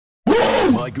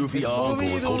My goofy uncle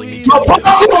is holding me. Yo,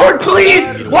 popcorn, please!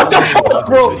 What the fuck,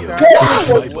 bro?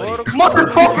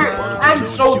 Motherfucker, I'm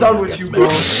so done with you, bro.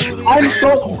 I'm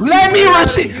so. Let me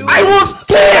receive. I was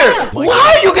there.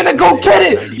 Why are you gonna go get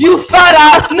it? You fat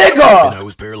ass nigga. I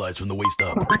was paralyzed from the waist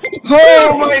up.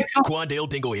 Oh my god. Quandale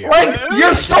Dingo here. Like,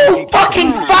 you're so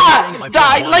fucking fat.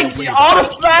 That, like, all the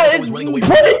fat.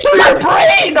 Put it to your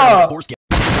brain.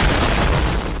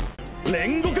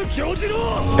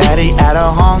 Baddie out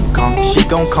of Hong Kong, she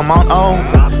gon' come on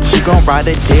over. She gon' ride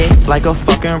a dick like a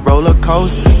fucking roller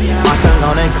coaster. My tongue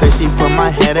on it clear, she put my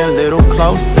head a little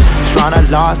closer. Tryna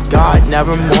lost God,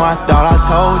 nevermore, I thought I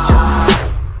told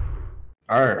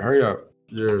you. Alright, hurry up.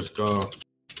 Let's go.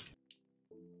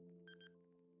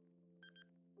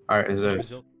 Alright, is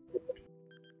it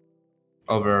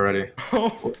over already?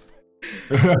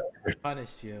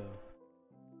 Punished you.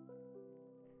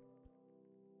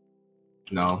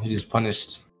 No, he just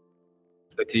punished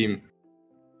the team.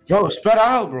 Yo, spread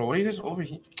out, bro. What are you guys over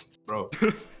here? Bro.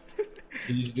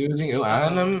 He's using ill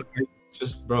anim.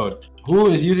 Just, bro. Who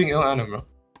is using ill anim, bro?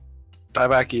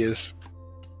 Diebaki is.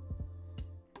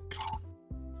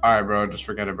 Alright, bro. Just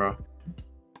forget it, bro.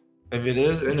 If it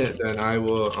is in it, then I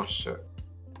will. Oh, shit.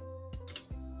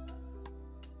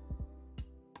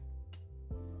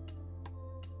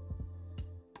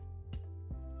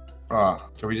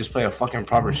 Can we just play a fucking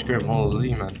proper script?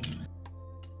 Holy man.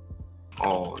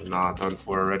 Oh, nah, done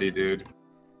for already, dude.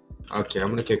 Okay, I'm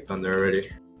gonna kick Thunder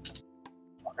already.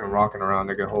 Fucking rocking around,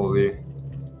 nigga, holy.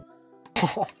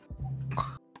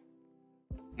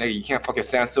 Nigga, you can't fucking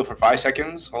stand still for 5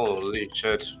 seconds? Holy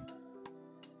shit.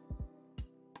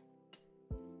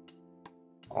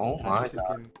 Oh my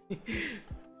god.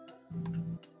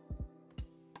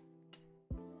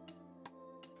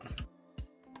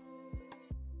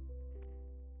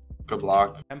 Good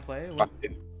block. And play?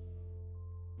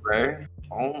 Ray?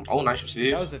 Oh, nice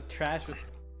receive. That was a trash.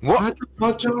 What the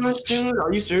fuck, Josh, dude?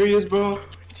 Are you serious, bro?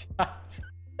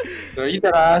 Bro, you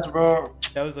that ass, bro.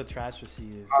 That was a trash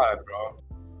receive. Alright, bro.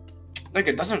 Like,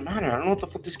 it doesn't matter. I don't know what the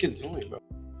fuck this kid's doing, bro.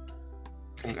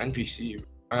 An NPC.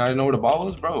 And I know where the ball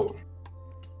was, bro.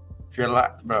 If you're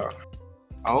bro.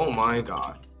 Oh my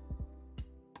god.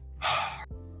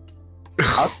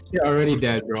 You're already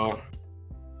dead, bro.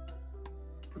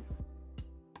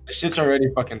 This shit's already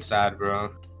fucking sad,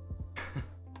 bro.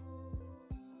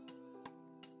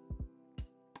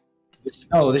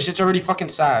 No, this shit's already fucking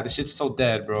sad. This shit's so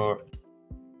dead, bro.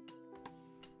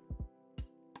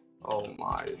 Oh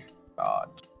my god.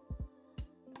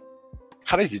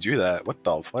 How did you do that? What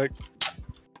the fuck?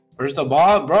 Where's the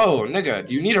ball? Bro, nigga,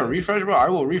 do you need a refresh, bro? I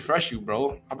will refresh you,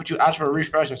 bro. How about you ask for a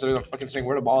refresh instead of fucking saying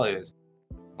where the ball is?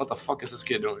 What the fuck is this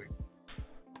kid doing?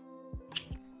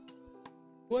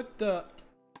 What the?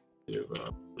 Dude, bro.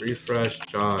 Refresh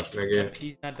Josh, nigga.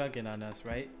 He's not dunking on us,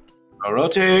 right?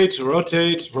 Rotate,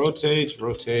 rotate, rotate,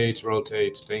 rotate,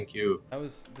 rotate. Thank you. That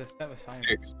was fine.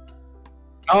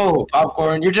 No,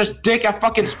 popcorn. You're just dick at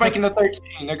fucking spiking the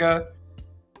 13, nigga.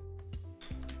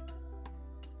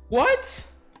 What?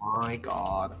 My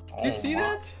god. Did you see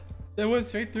that? That went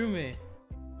straight through me.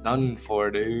 Done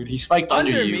for, dude. He spiked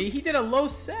under you. Me. He did a low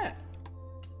set.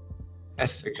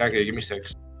 Yes, exactly. Give me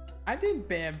 6. I didn't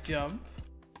bam jump.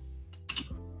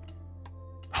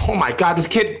 Oh my god, this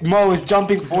kid Mo is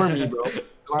jumping for me, bro.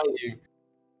 You.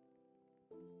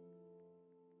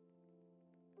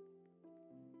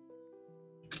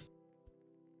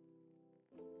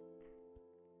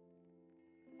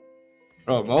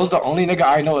 Bro, Mo's the only nigga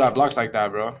I know that blocks like that,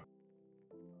 bro.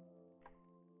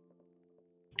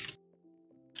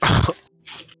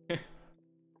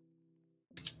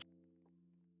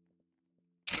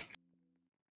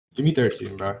 Give me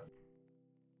 13, bro.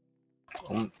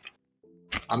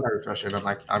 I'm not refreshing him.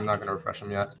 I'm not gonna refresh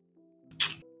him yet.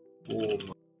 Ooh.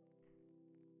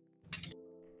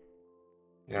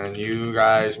 And you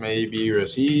guys maybe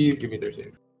receive. Give me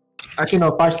 13. Actually,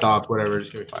 no, 5 stop. Whatever.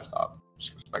 Just give me 5 stop.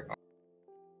 Just expect no.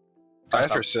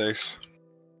 5 for 6.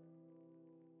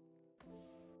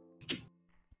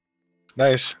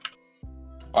 Nice.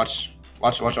 Watch.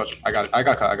 I got it. I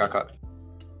got cut.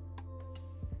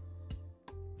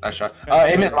 Nice shot.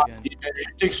 Aim it.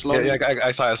 Take slow. Yeah,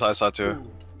 I saw too.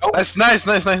 Nope. That's nice.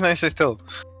 Still.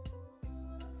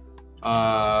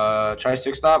 Try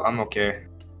 6 stop. I'm okay.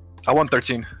 I won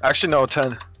 13. Actually, no,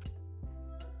 10.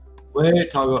 Wait,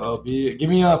 toggle LB.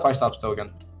 Give me a 5 stop still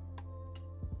again.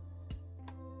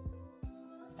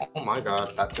 Oh my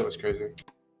god, that shit was crazy.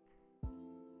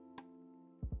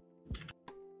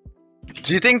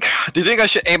 Do you think I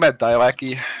should aim at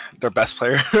Diebaki, their best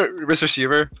player, best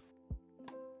receiver?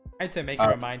 I had to make a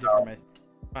reminder for myself.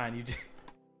 Fine, you do.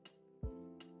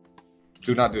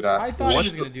 Do not do that. I thought he What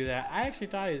was gonna do that. I actually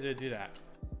thought he was gonna do that.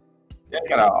 You guys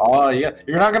gotta. Oh yeah.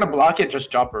 You're not gonna block it. Just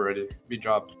drop already. Be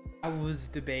dropped. I was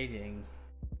debating.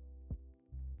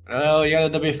 Oh, you gotta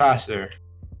debate faster.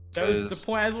 That was the 'Cause-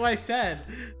 point. That's what I said.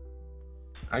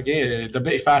 I get it.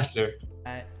 Debate faster.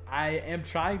 I am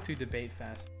trying to debate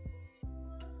fast.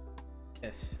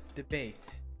 Yes,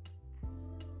 debate.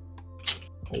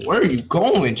 Where are you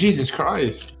going? Jesus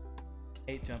Christ.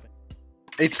 8 jumping.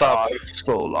 8 stop.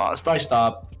 So lost. 5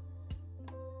 stop.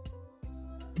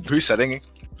 Who's setting it?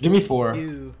 Give me 4.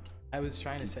 You. I was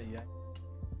trying to set you up.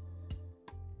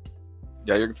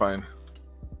 Yeah, you're fine.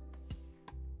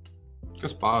 Good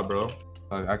spot, bro.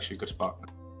 Actually, good spot.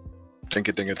 Thank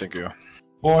you, thank you, thank you.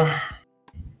 4.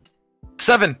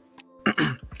 7.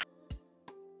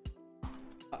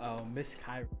 Uh-oh, Miss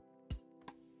Kyra.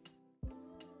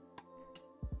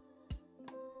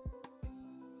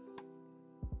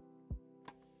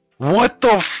 What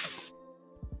the f?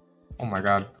 Oh my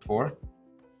god. 4.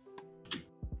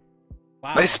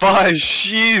 Wow. Nice spot.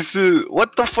 Jesus.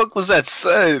 What the fuck was that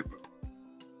set?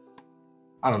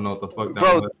 I don't know what the fuck that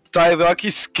Bro, was.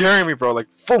 Lowkey's scaring me, bro. Like,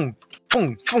 boom,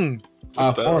 boom, boom.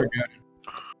 4 again.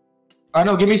 I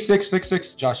know. Give me 6, 6,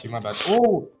 6. Joshy, my bad.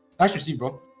 Oh, nice receive,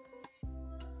 bro.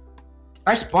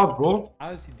 Nice spot, bro.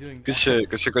 How is he doing? Good that? shit,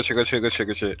 good shit, good shit, good shit, good shit,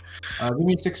 good shit. Give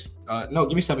me 6. No,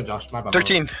 give me 7, Josh. My bad.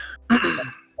 13.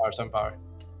 Power, 7 power.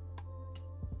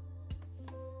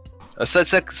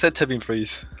 Set tipping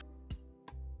freeze.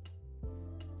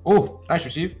 Oh, nice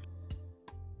receive.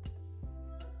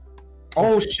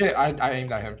 Oh shit, I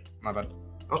aimed at him. My bad.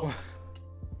 Oh.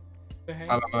 The heck?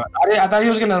 My bad. I thought he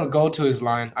was gonna go to his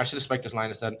line. I should have spiked his line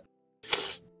instead.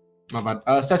 My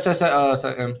bad. Set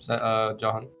him. Set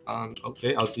Johan.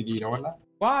 Okay, LCD. You know what?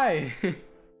 Why?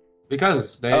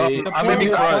 Because they. I made me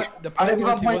cry. The I point didn't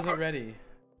was he give up wasn't ready.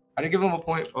 I didn't give him a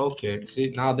point. Okay,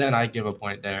 see now then I give a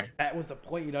point there. That was the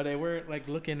point, you know. They weren't like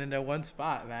looking in their one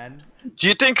spot, man. Do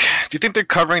you think they're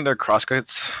covering their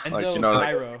crosscuts? And Like, so you know, like,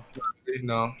 Cairo.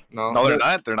 No. no, they're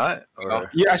not. They're not. No. Okay.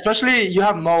 Yeah, especially you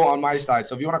have Mo on my side,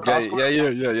 so if you want to Yeah, cross,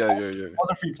 yeah. Mo's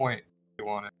a free point. If you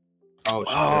want it. Oh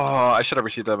shit. Oh, I should have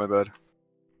received that. My bad.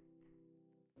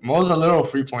 Mo's a little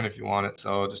free point if you want it,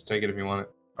 so just take it if you want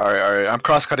it. All right. I'm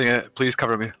cross cutting it. Please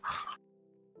cover me.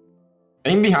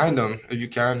 Aim behind him if you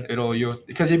can.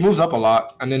 Because he moves up a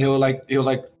lot, and then he'll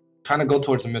kind of go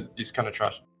towards the mid. He's kind of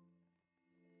trash.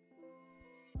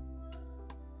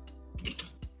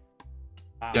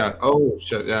 Wow. Yeah. Oh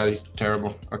shit. Yeah, he's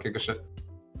terrible. Okay, good shit.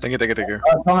 Thank you.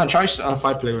 Come on, try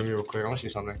 5 play with me real quick. I want to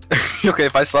see something. Okay,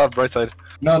 if I stop right side.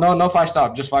 No, 5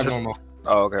 stop. Just 5 normal.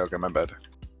 Oh, okay. My bad.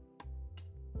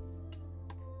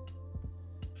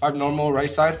 5 normal right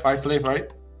side. 5 play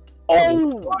right.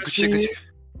 Oh, good shit, good shit.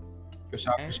 Good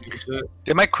shot. Good shit.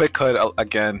 They might quick cut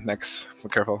again next. Be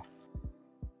careful.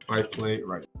 5 play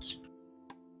right.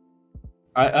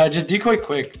 I just decoy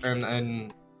quick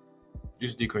and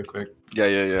just decoy quick.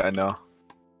 Yeah. I know.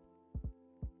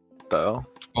 The hell?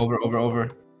 Over.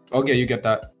 Okay, you get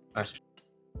that. Nice.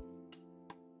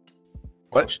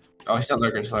 What? Oh, he's not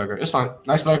lurker. It's fine.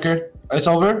 Nice lurker. It's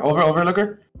over,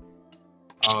 lurker.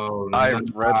 Oh, no. I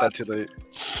read that too late.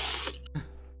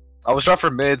 I was dropped for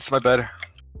mids. My bad.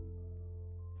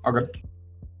 All good.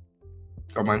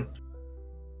 Go, man.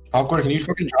 Popcorn, can you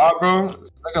fucking drop, bro?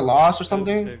 It's like a loss or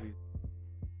something.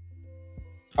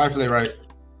 5 play right.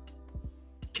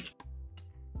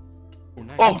 Oh,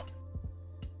 nice. Oh,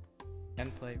 Can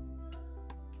play.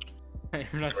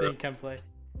 You're not saying can play.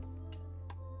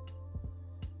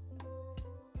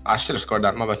 I should have scored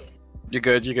that. My bad. you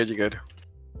good.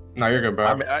 No, you're good, bro.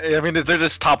 I mean, they're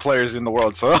just top players in the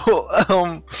world. So,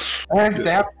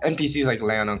 They have NPCs like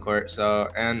Leon on court, so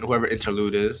and whoever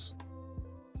interlude is.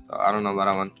 So I don't know about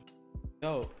that one.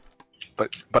 No.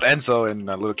 but Enzo and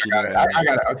Lowkey. I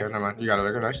got it. Okay, never mind. You got it,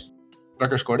 Lurker. Nice.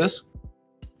 Lurker scored this.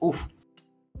 Oof.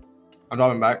 I'm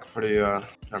dropping back for the.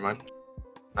 Never mind.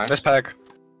 Nice. Nice pack.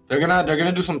 They're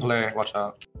gonna do some play. Watch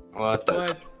out. What the?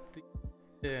 What?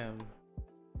 Damn.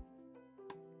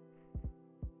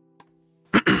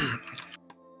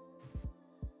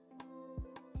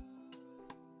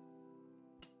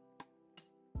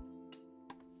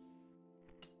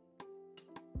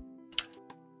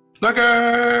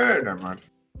 Lurker! Never mind.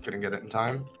 Couldn't get it in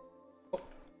time.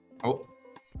 Oh.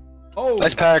 Oh.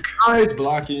 Nice pack. Nice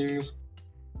blockings.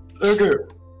 Lurker,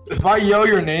 if I yell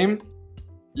your name,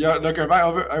 Lurker, if I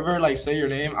ever like say your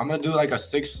name, I'm gonna do like a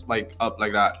 6 like up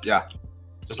like that. Yeah.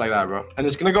 Just like that, bro. And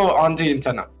it's gonna go on the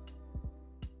antenna.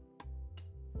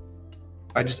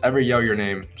 If I just ever yell your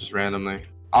name, just randomly.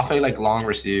 I'll play like long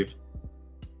receive.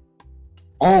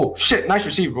 Oh shit, nice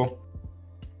receive, bro.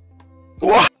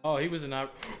 What? Oh, he was an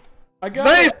out. I got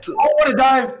Nice! it. Oh, what a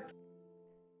dive!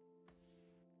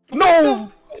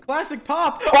 No! Classic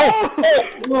pop.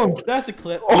 Oh, That's a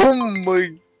clip. Oh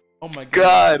my Oh my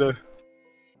god.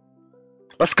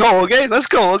 Let's go, okay? Let's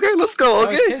go, okay? Let's go, That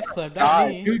was okay? his clip. That's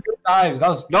me. two good dives. That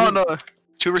was No, two, no.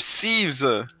 Two receives.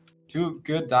 two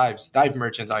good dives. Dive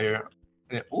merchants out here.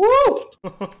 Woo!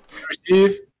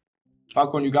 Receive.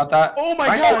 Popcorn, you got that? Oh my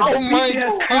Nice. god. Oh my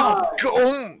BTS god. pop.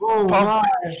 Oh, Pop-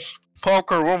 my.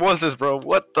 Popcorn, what was this, bro?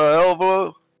 What the hell,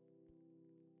 bro?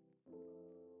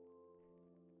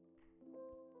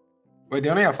 Wait, they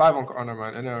only have 5 on. Oh, never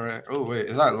mind. I know, right? Oh, wait.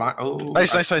 Is that line? Oh,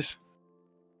 Nice, nice, nice.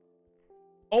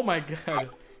 Oh my god.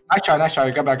 Nice try, nice try.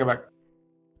 Get back, get back.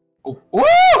 Oh, woo!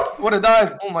 What a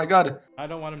dive! Oh my god. I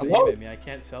don't want him to Hello? aim at me. I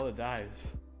can't sell the dives.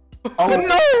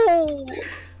 Oh, No!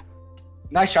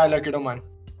 nice try, Lurker. Don't mind.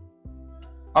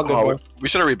 All good, boy. We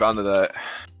should have rebounded that.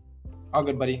 All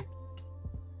good, buddy.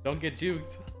 Don't get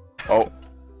juked. Oh.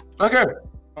 Lurker.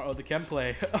 Uh oh, the chem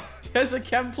play. There's a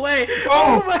chem play.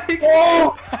 Oh! Oh my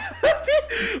Oh! god.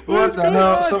 What What's the going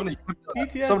hell? on? Somebody clipped that.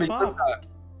 BTS Somebody pop. clipped that.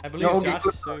 I believe okay, Josh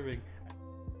good. is serving.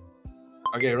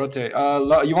 Okay, rotate.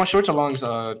 You want shorts or longs?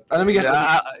 Let me get.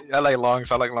 Yeah, I like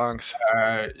longs. I like longs.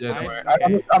 Alright, yeah, don't worry.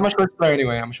 Okay. I'm a short player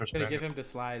anyway. I'm a short I'm gonna player. give him the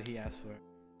slide he asked for.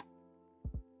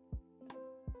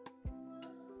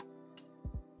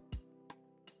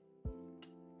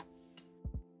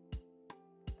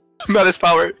 Not his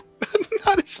power.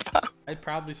 Not his power. I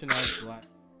probably should not slide.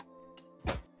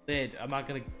 Lid, I'm not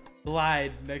gonna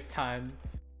glide next time.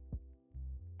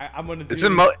 I'm gonna do Is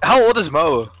it Mo? How old is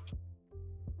Mo?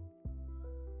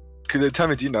 Could they tell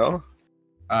me? Do you know?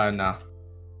 No.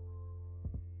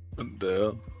 What the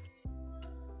hell?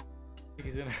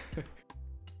 He's gonna.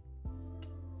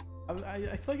 I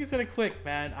feel like he's gonna click,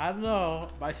 man. I don't know.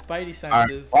 My spidey Alright,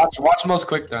 senses. watch most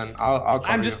quick then. I'll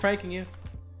cover I'm just you. pranking you.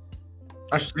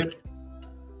 That's good.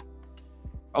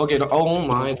 Okay. Oh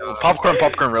my god.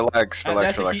 Popcorn, relax,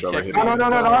 That's a relax heat over check. here. No.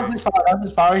 That's his power. That's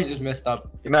his power. He just messed up.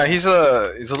 No, he's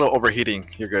a little overheating.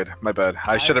 You're good. My bad.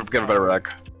 I should have given a better rack.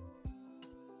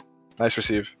 Nice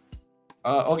receive.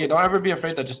 Okay. Don't ever be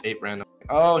afraid that just 8 random.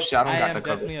 Oh shit! I don't I got am the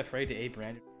cover. definitely afraid to ape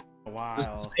random. Wow. Just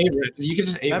 8. You can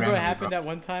just 8 Remember what randomly, happened bro. at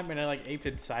one time and I like aped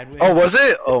it sideways? Oh, was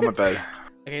it? Oh, my bad.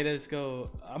 Okay, let's go.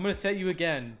 I'm gonna set you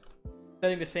again.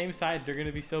 Setting the same side, they're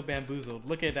gonna be so bamboozled.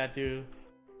 Look at that dude.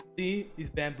 See? He's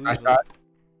bamboozled. Nice shot.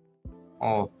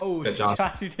 Oh. Oh, Good job.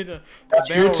 Josh, you did a You're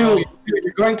barrel too. roll.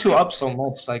 You're going too up so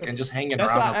much, like, and just hanging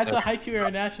That's around. a Haikyuu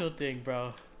International thing,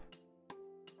 bro.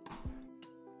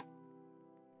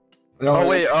 Oh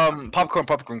wait,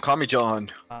 popcorn. Call me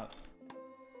John.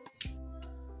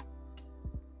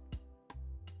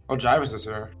 Oh, Jarvis is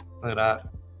here. Look at that.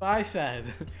 I said.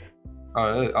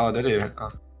 Oh, did he?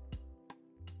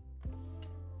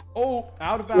 Oh,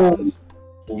 out of bounds.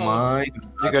 Oh my.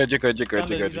 You're good.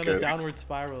 He's on a downward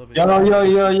spiral of it.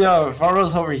 Yo.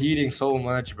 Faro's overheating so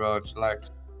much, bro. It's like.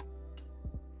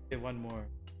 Okay, one more.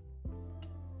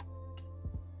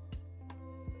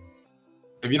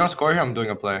 If you don't score here, I'm doing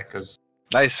a play, cause.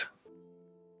 Nice.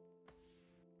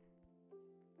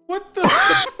 What the?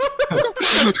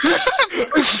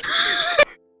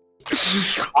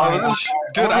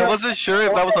 I wasn't sure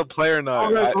if that was a player or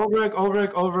not. Overek.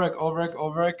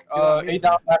 8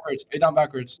 down backwards. 8 down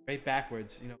backwards. Right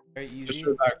backwards. You know, very easy. Just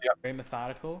straight back. Yeah. Very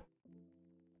methodical.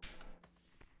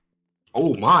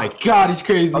 Oh my God, he's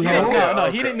crazy. Okay, No,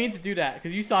 okay. he didn't mean to do that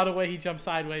because you saw the way he jumped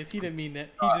sideways. He didn't mean it.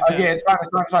 He just. Okay, it's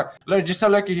fine. Look, just tell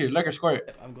Lurker here. Lurker, score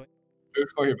it. I'm going. Lurker,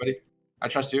 score here, buddy. I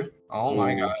trust you. Oh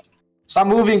my God. Stop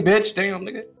moving, bitch. Damn,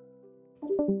 nigga.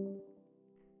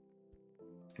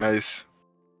 Nice.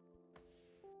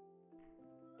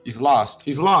 He's lost.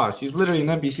 He's literally an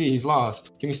NPC. He's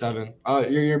lost. Give me 7.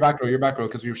 You're back row,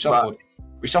 because we shuffled.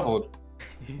 We shuffled.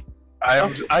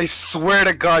 I swear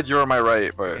to God, you're on my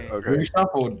right, but We okay.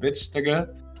 shuffled, bitch,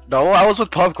 nigga. No, I was with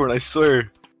popcorn. I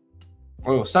swear.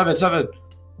 Oh, 7.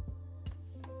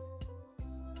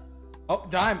 Oh,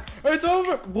 dime. It's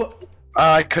over. What?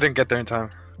 I couldn't get there in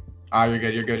time. Ah, you're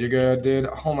good, dude.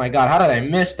 Oh my God, how did I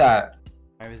miss that?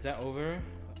 Alright, is that over?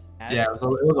 Yeah, it was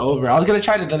over. I was gonna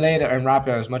try to delay it and wrap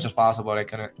it as much as possible, but I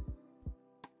couldn't.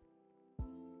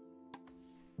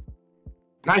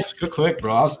 Nice, good quick,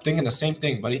 bro. I was thinking the same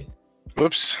thing, buddy.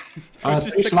 Whoops.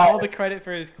 Just three took slide. all the credit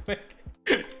for his quick.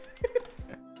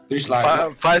 3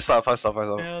 slides. Five stop. That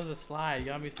was a slide.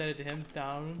 You want me to send it to him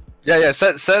down? Yeah.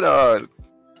 Set. Set the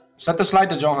slide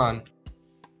to Johan.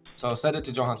 So set it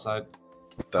to Johan's side.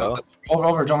 What the hell?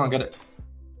 Over, Johan, get it.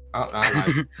 Oh,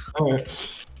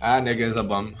 nigga is a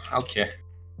bum. Okay.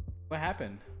 What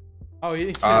happened? Oh, he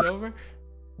didn't get it over?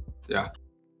 Yeah.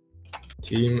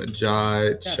 Team Jai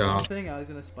Yeah, Chow. same thing. I was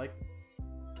gonna spike.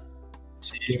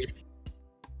 Team.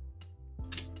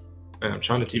 Man, I'm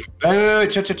trying to team. Wait,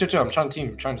 chill. I'm trying to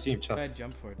team. Chill. Go ahead,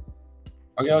 jump for it.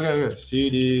 Okay.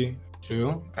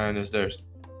 CD2, and it's theirs.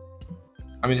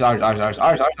 I mean, it's ours.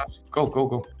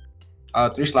 Go.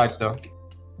 3 slides though.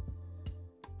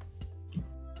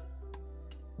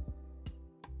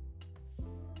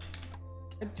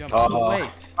 Jump so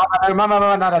late. My,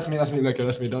 that's me. Look,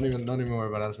 that's me. Don't even worry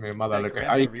about it. That's me. My bad. Look,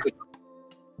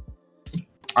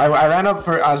 I ran up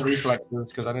for as reflexes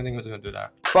because I didn't think it was gonna do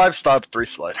that. 5 stop, 3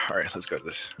 slide. All right, let's go to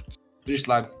this. 3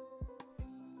 slide.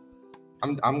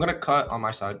 I'm gonna cut on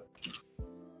my side.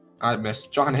 I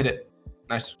missed. John hit it.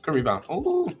 Nice. Good rebound.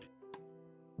 Ooh.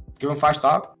 Give him 5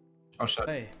 stop. Oh shit.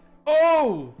 Hey.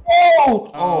 Oh.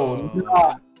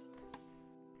 No.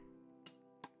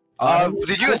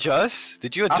 Did you adjust?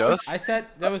 I said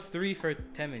that was 3 for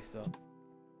Temmie still.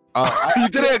 You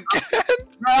did it again?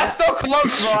 Bro, that's so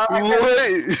close, bro.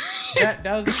 Wait. That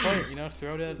was the point, you know.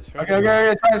 Throw it.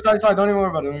 Okay. Try. Don't even worry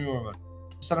about it.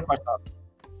 Set up 5 stop.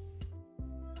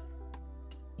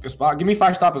 Good spot. Give me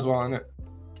 5 stop as well, innit?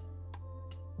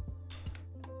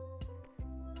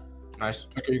 Nice.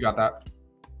 Okay, you got that.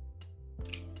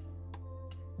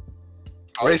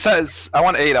 Wait, it says I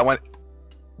want 8.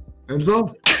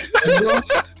 Enzo?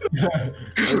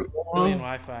 Brilliant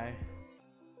Wi-Fi.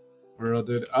 Real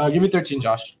dude. Give me 13,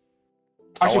 Josh.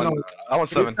 Actually, no. I want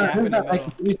 7. Give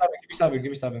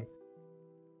me 7.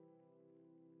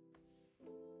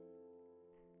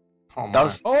 Oh my. That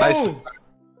was nice.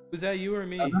 Was that you or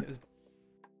me?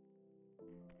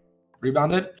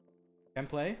 Rebounded? Can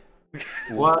play?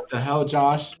 What the hell,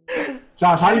 Josh?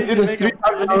 Josh, how do you do this 3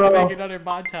 times in a row? Make another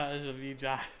montage of you,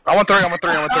 Josh. I want 3.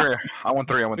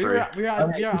 We are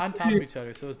on top of each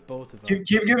other, so it's both of us.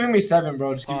 Keep giving me 7,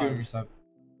 bro. Just keep giving me 7.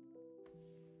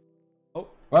 Oh.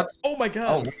 What? Oh my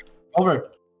god. Oh.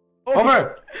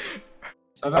 Over.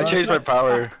 I changed my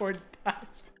power.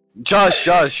 Josh,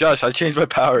 I changed my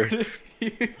power.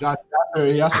 Josh,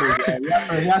 he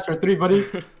asked for 3, buddy.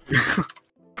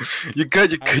 You're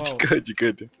good.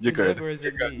 You're good,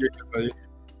 buddy.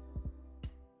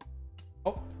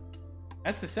 Oh,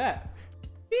 that's the set.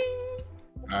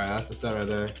 Alright, that's the set right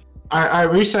there.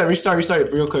 Alright,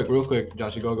 restart real quick.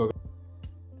 Josh, you go.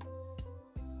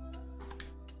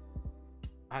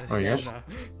 Why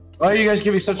are you guys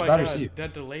giving such bad receipt?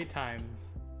 That delay time.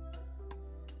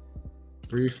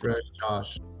 Refresh,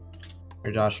 Josh.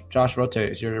 Here, Josh, rotate.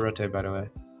 It's your rotate, by the way.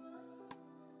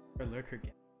 Or lurker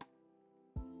again.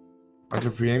 Want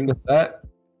to pre-aim the set?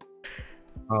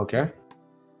 Okay.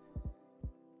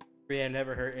 Pre-aim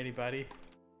never hurt anybody.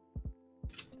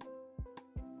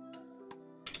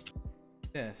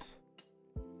 Yes.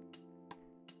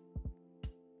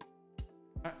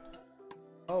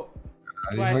 Oh.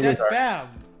 Why, that's Bam!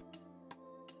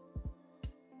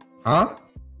 Huh?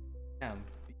 Bam.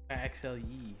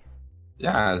 XLE.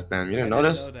 Yeah, it's Bam. You didn't I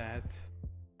notice? didn't know that.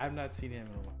 I've not seen him in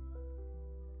a while.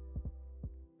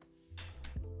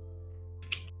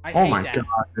 I hate my that. god,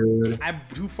 dude. I'm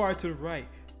too far to the right.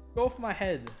 Go off my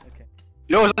head. Okay.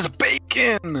 Yo, that's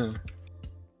bacon!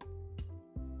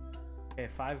 Okay,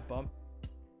 5 bump.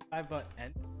 5 butt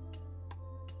end.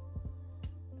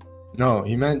 No,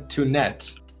 he meant to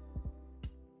net.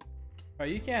 Bro,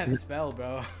 you can't spell,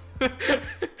 bro.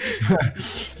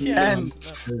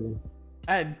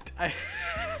 And I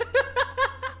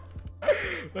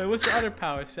wait, what's the other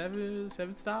power? 7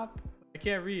 stop? I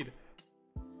can't read.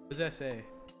 What does that say?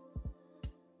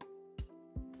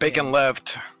 Bacon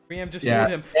left. Priam just Yeah.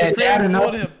 fooled him. They had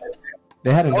enough.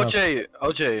 They had enough. OJ.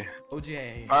 OJ.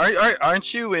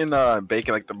 Aren't you in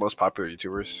Bacon like the most popular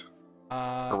YouTubers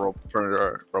for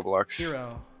Roblox?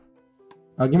 0.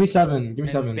 Give me 7.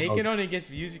 Bacon only gets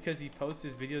views because he posts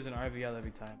his videos in RVL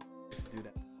every time. To do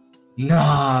that.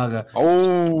 Nah.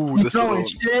 Oh, He's throwing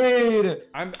shade.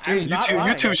 I'm not lying.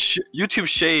 YouTube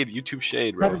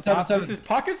shade, bro. This is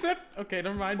pocket set? Okay,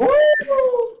 never mind.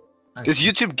 This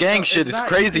YouTube gang shit is not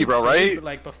crazy, YouTube bro, shade, right? But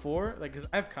like before, like, cause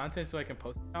I have content so I can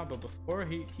post it now, but before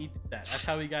he did that. That's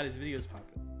how he got his videos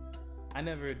popular. I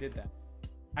never did that.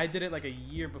 I did it like a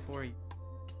year before he.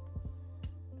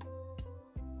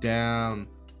 Damn.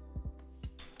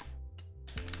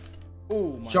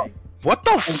 Oh my. What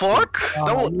the fuck?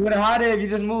 You would have had it if you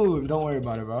just moved. Don't worry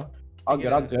about it, bro. I'll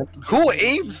good. Who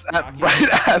aims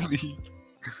right at me?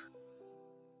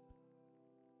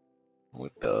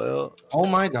 What the hell? Oh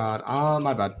my god.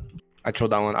 My bad. I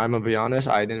trolled that one. I'm gonna be honest.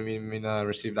 I didn't mean to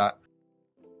receive that.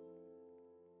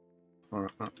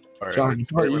 Alright, John, you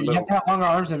have to have longer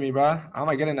arms than me, bro. How am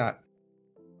I getting that?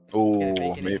 Oh,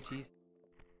 maybe.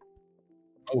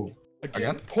 Oh,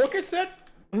 again? Pocket set?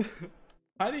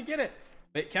 How do you get it?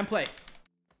 Wait, can't play.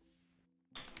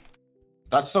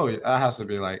 That has to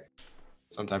be like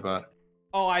some type of.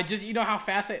 Oh, you know how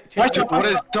fast it. What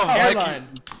is airline?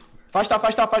 Five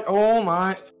stop. Oh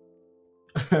my.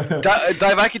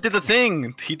 Daivaki did the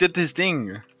thing. He did his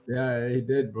thing. Yeah, he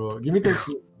did, bro. Give me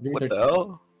 13. Give me What 13. the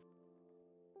hell?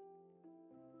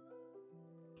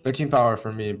 13 power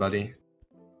for me, buddy.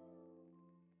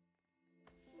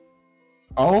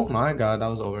 Oh my god, that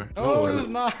was over. No, it was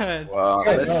not. Wow.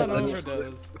 Yeah, It's no, not that's-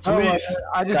 overdose. Please,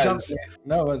 I just guys. jumped in.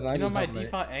 No, it wasn't. I You know just my jumped in.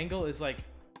 default angle is like.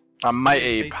 I might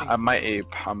You're ape. facing I might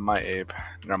ape. I might ape.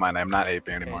 Never mind. I'm not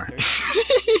aping anymore.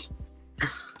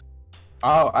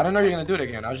 Oh, I don't know you're gonna do it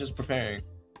again. I was just preparing.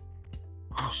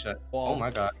 Oh shit. Oh my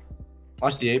god.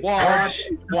 Watch the ape. Watch.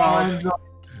 Watch.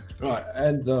 Right,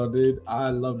 Enzo, dude. I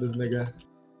love this nigga.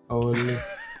 Holy.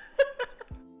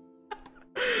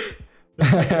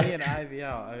 Me and Ivy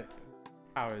out.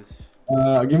 Powers.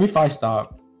 Give me 5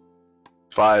 stop.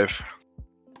 5.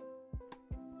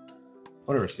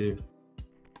 What a receive.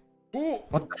 Ooh.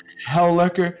 What the hell,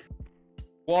 Lurker?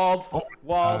 Walled. Oh,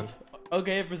 Walled.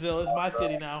 Okay, Brazil is my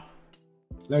city now.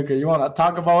 Lurker, you wanna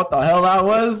talk about what the hell that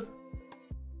was?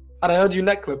 How the hell did you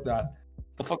neck clip that?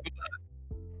 The fuck was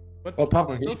that? What? Oh,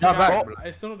 Papa, can you Still drop back? forgot-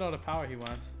 I still don't know the power he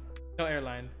wants. No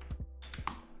airline.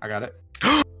 I got it.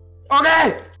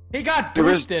 Okay! He got There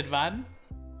is- boosted, man.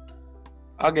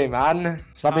 Okay, man.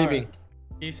 Stop Power. beeping.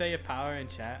 Can you say your power in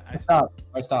chat? Stop.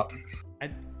 5 stop.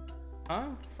 Huh?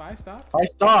 5 stop? 5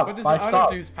 stop. What is 5 the stop.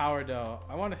 other dude's power though?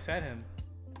 I want to set him.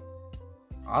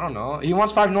 I don't know. He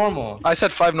wants 5 normal. I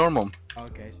said 5 normal.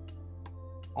 Okay.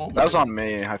 Oh, That was on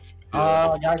me. guys,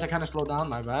 I kind of slowed down.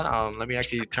 My bad. Let me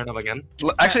actually turn up again.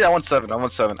 Actually, I want 7. I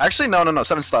want 7. Actually, no.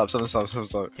 7 stop. 7 stop. 7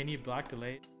 stop. Can you block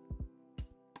delay?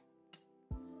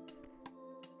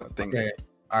 Thing. Okay.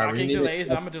 All right. We Blocking need delays.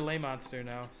 to... I'm a delay monster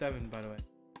now. 7, by the way.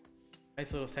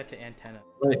 Nice little set to antenna.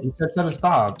 Wait, he said 7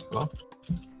 stop. Well,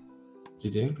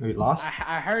 GG. We lost.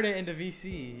 I heard it in the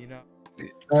VC. You know.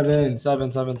 7.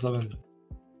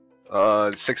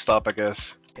 6 stop, I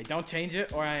guess. Hey, don't change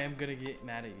it, or I am gonna get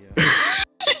mad at you.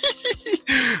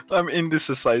 I'm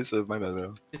indecisive. My bad,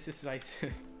 though. This is nice.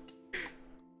 Okay.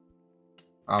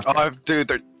 Oh, dude,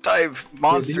 they're dive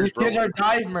monsters, These bro. kids are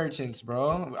dive merchants,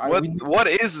 bro. What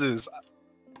is this?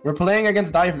 We're playing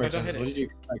against dive don't merchants. hit it. What did you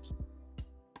expect?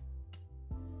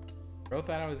 Bro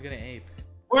thought I was gonna ape.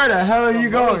 Where the hell are you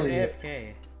Bro was going?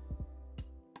 AFK.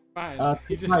 Fine.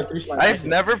 You just. three slide. I've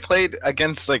never played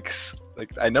against like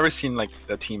I never seen like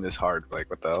a team this hard. Like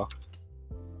what the hell?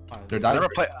 They're I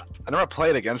dive. never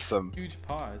played against them. Huge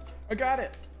pause. I got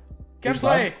it. Can Huge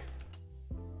play.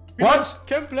 What?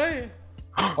 Can play.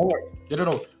 Oh, wait. Get it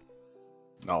over.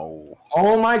 No.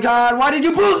 Oh my god, why did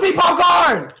you boost me,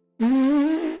 popcorn?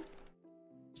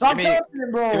 Stop Give me-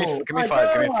 jumping, bro. give me My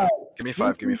 5, give me God. Give me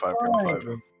 5. Give me 5. Give me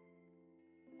 5.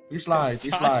 You slide,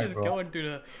 you Josh slide, is bro. going through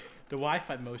the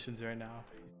Wi-Fi motions right now.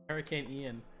 He's Hurricane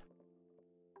Ian.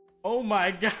 Oh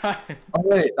my god. Oh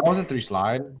wait, that wasn't 3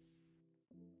 slide.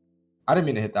 I didn't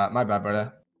mean to hit that. My bad,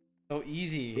 brother. So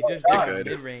easy. He just You're did good.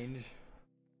 mid-range.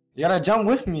 You gotta jump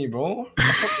with me, bro.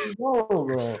 Go,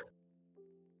 bro.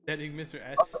 Setting Mr.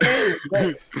 S.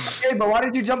 Hey, but why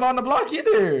did you jump on the block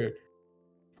either?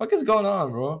 Fuck is going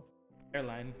on, bro?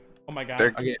 Airline. Oh my god.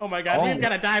 They're- Okay. Oh my god. Oh. We've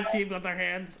got a dive team with our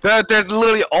hands. They're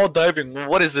literally all diving.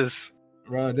 What is this?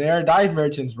 Bro, they are dive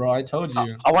merchants, bro. I told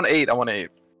you. I want 8. I want 8.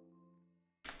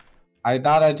 I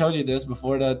thought I told you this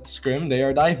before the scrim. They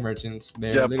are dive merchants. They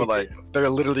are Yeah, literally- but like they're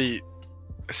literally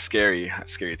a scary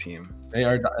team. They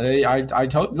are. I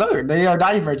told. Look, they are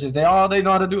dive merchants. All they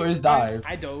know how to do is dive.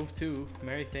 I dove too.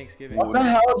 Merry Thanksgiving. What the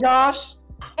hell, Josh?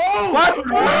 Oh! What?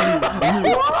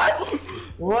 What?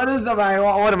 What is the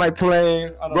What am I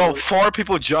playing? I don't Bro, know. 4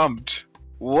 people jumped.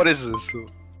 What is this?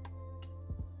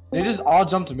 They just all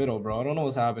jumped to middle, bro. I don't know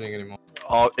what's happening anymore.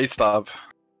 Oh, 8 stop.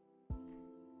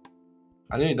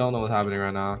 I really don't know what's happening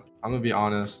right now. I'm gonna be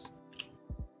honest.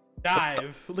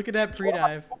 Dive. Look at that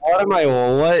pre-dive. What am I?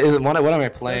 What am I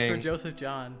That's for playing? Joseph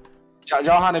John.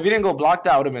 Johan, if you didn't go block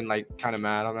that, I would have been like kind of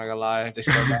mad. I'm not gonna lie. If they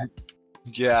scored that.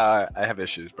 Yeah, I have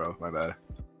issues, bro. My bad.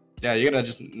 Yeah, you're gonna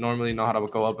just normally know how to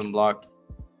go up and block.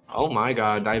 Oh my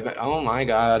god, dive. Oh my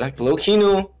god,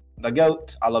 Lowkey, the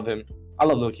goat. I love him. I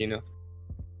love Lowkey.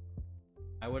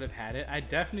 I would have had it. I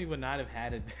definitely would not have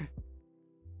had it.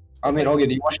 I mean, okay,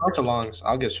 do you want shorts or longs?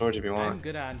 I'll get shorts if you I'm want.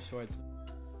 good on shorts.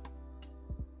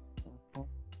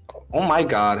 Oh my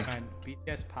god. Fine.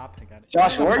 BTS pop. I got it.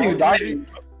 Josh, where are you Oh, diving?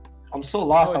 I'm so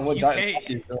lost Oh, on what it's dive.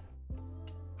 UK.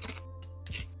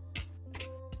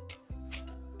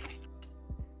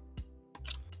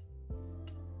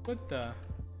 What the?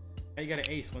 Oh, you got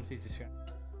an ace once he's distracted.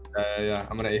 Yeah,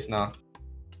 I'm gonna ace now.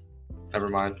 Never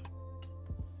mind.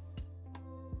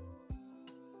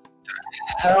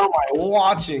 hell am I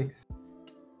watching?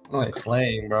 I'm like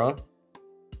playing, bro.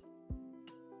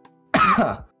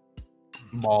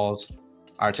 Balls.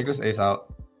 Alright, check this ace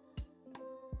out.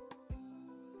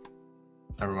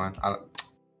 Never mind.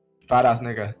 Badass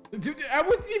nigga. Dude, I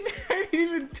didn't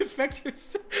even defect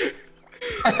yourself.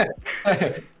 Oh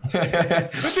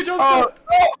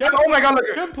my god, look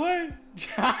at Good play.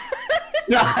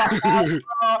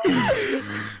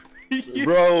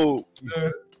 Bro.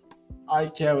 I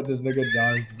can't with this nigga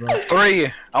Josh, bro.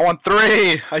 3. I want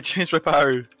 3. I changed my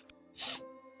power.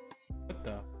 What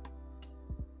the?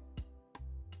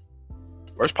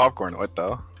 Where's popcorn? What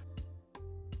the?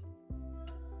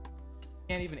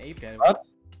 Can't even ape yet. What?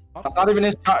 That's not even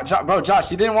his bro. Josh,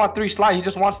 he didn't want 3 slide. He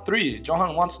just wants 3.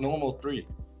 Johan wants normal 3.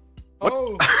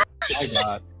 Oh my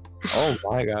god. Oh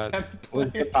my god.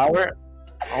 With the power.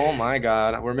 Oh my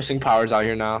god. We're missing powers out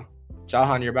here now.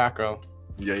 Johan, you're back, bro.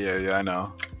 Yeah, I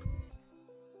know.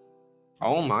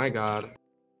 Oh my god.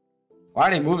 Why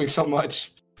are they moving so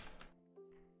much?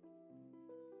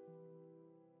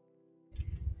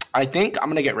 I think I'm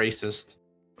gonna get racist.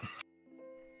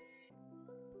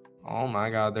 Oh my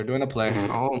god, they're doing a play.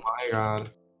 Oh my god.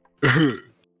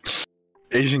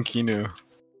 Asian Kinu.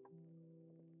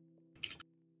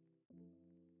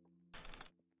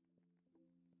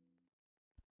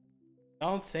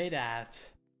 Don't say that.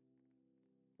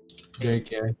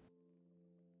 JK.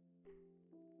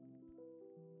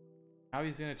 Now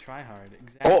he's gonna try hard.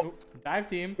 Exactly. Oh. Dive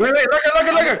team. Wait, look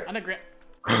at. On the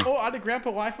on the grandpa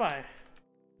Wi-Fi.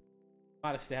 A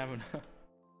lot of stamina.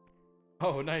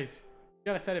 Oh, nice. You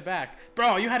gotta set it back.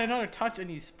 Bro, you had another touch and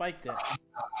you spiked it.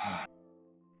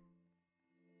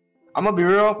 I'm gonna be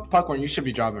real, Popcorn, you should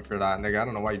be dropping for that, nigga. I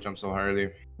don't know why you jumped so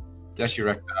early. Yes, you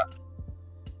wrecked that.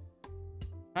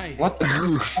 Nice. What the?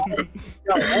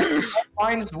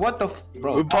 What the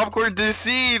bro? Popcorn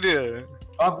deceived.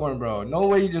 Popcorn, bro. No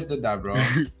way you just did that, bro.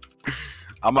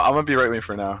 I'm gonna be right wing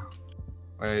for now.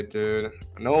 Wait, dude.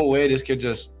 No way this kid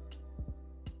just.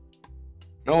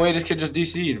 No way this kid just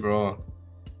DC'd, bro.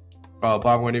 Bro,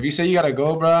 Popcorn, if you say you gotta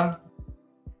go, bro,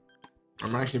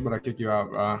 I'm actually about to kick you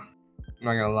out, bro. I'm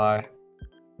not gonna lie.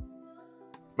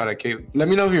 About to kick. Let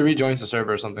me know if he rejoins the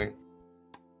server or something.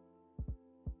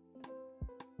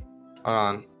 Hold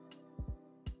on.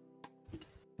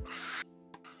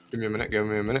 Give me a minute.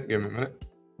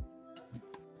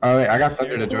 Alright, I got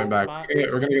Thunder to join back. Okay,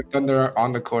 we're gonna get Thunder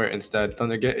on the court instead.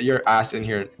 Thunder, get your ass in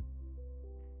here.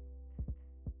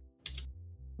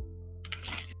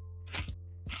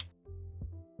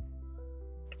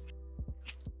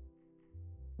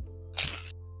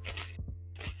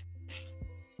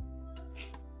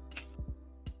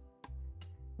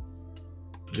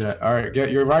 Yeah, alright,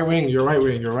 get your right wing,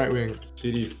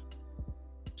 CD.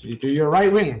 CD3, your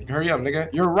right wing. Hurry up,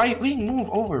 nigga. Your right wing, move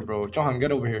over, bro. Johan,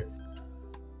 get over here.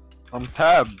 I'm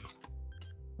tab.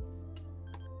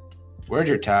 Where's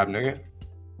your tab, nigga?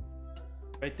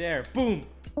 Right there. Boom.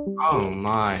 Oh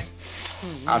my.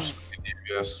 Absolutely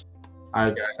devious.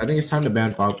 Alright, guys, I think it's time to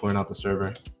ban Popcorn out the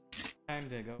server. Time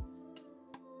to go.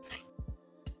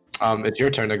 It's your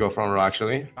turn to go front row,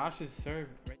 actually. Josh's serve.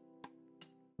 Right.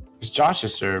 It's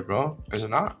Josh's serve, bro. Is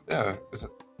it not? Yeah. Is it?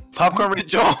 Popcorn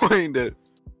rejoined it.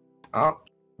 Oh,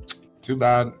 too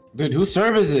bad. Dude, whose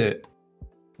serve is it?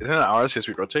 Isn't it ours since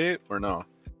we rotate or no?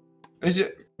 Is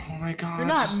it? Oh my god. You're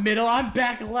not middle, I'm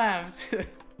back left.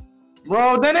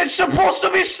 Bro, then it's supposed to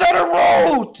be center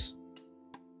road.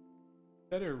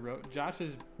 Better road. Josh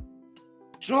is.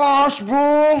 Josh, bro.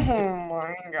 Oh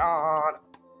my god.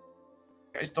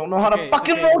 You guys don't know how to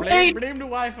fucking rotate. Blame the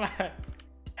Wi-Fi.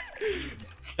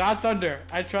 John Thunder,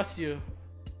 I trust you.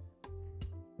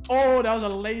 Oh, that was a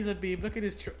laser beam. Look at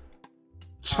his.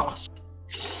 Josh.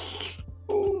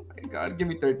 Oh my god, give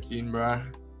me 13, bro.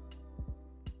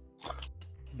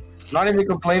 Not even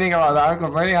complaining about that. I'm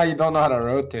complaining how you don't know how to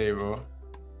rotate, bro.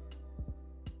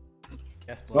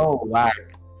 Yes, bro. So whack.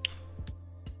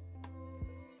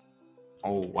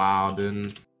 Oh wow,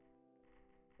 dude.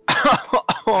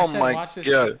 Oh my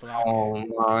god. Oh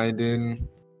my, dude.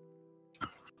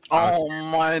 Oh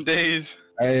my days.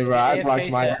 Hey, bro, I blocked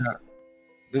my.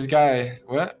 This guy,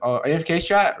 what? Oh, AFK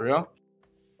strat, real?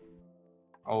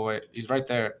 Oh wait, he's right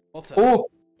there. Oh,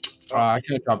 I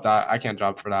can't drop that. I can't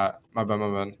drop for that. My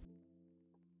bad.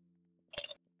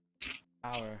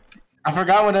 Power. I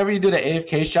forgot whenever you do the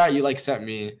AFK strat, you like set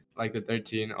me like the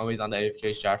 13, always on the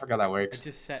AFK strat. I forgot that I works.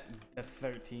 just set the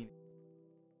 13.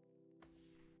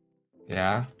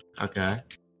 Yeah. Okay.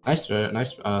 Nice,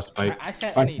 nice spike. I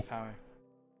set Fine. any power.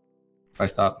 If I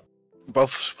stop.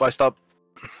 Both spiced up.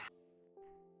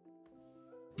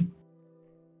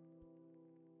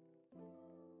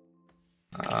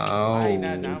 Oh.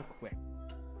 Now quick.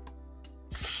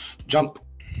 Jump.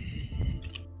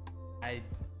 I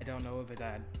don't know if it's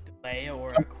a delay or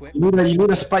a quit. You need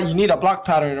a spike. You need a block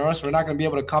pattern, or else we're not gonna be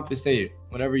able to compensate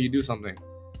whenever you do something.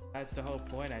 That's the whole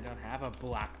point. I don't have a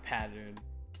block pattern.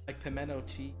 Like pimento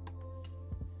cheese.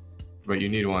 But you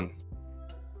need one.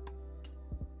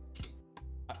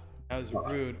 That was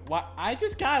rude. What? I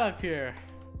just got up here.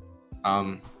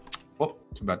 Oh,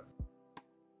 too bad.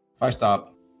 5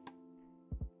 stop.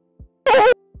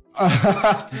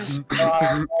 I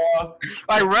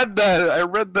read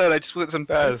that. I just went some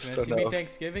fast. Christmas. You mean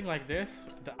Thanksgiving like this?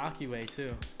 The Aki way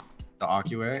too. The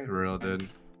Aki way? Real, dude.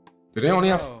 Do they only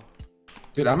have...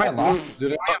 Dude, I might lock.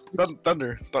 Dude,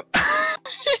 Thunder.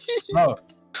 Bro.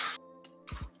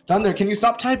 Thunder, can you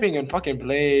stop typing and fucking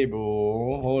play,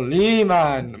 bro? Holy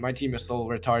man. My team is so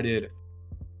retarded.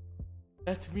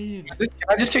 That's mean. Can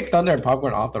I just kick Thunder and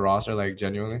Popcorn off the roster, like,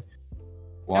 genuinely?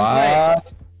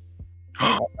 What?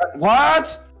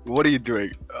 What? What are you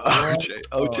doing?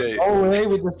 OJ. Oh, wait,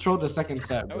 we just trolled the second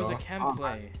set, bro. That was a chem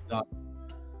play.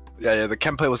 Yeah, the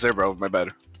chem play was there, bro. My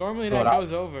bad. Normally that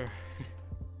goes over.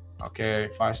 Okay,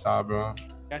 5 star, bro.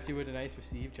 Got you with a nice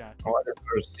receive, John. Oh, I just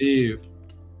receive.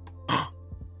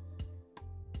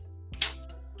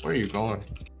 Where are you going?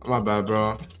 My bad,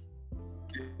 bro.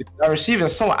 That receive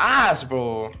is so ass,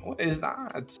 bro. What is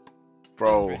that?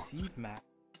 Bro. Receive, Matt.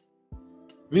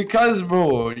 Because,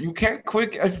 bro, you can't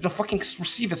quick if the fucking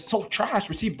receive is so trash.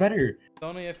 Receive better. It's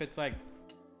only if it's like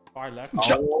far left.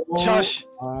 Josh.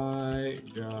 My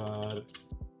God.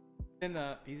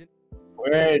 He's in.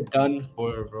 We're done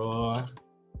for, bro.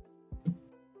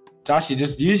 Josh, you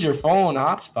just use your phone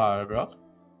hotspot, bro.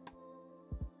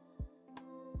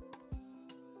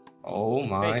 Oh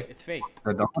my. Fake. It's fake.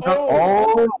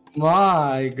 Oh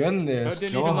my goodness. You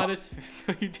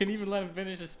didn't even let him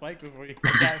finish his spike before you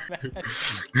got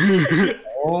mad.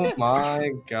 Oh my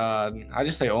God. I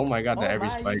just say oh my God to every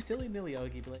You spike. silly nilly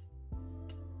ogeyblaze.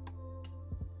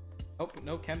 Oh,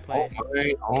 no chem play.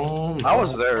 Oh my. I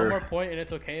was there. One more point and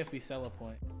it's okay if we sell a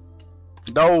point.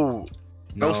 No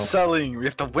selling. We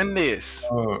have to win this.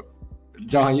 Oh,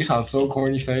 John, you sound so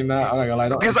corny saying that. I'm not gonna lie.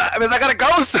 Because I gotta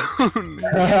go soon.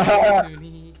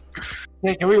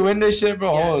 Hey, can we win this shit,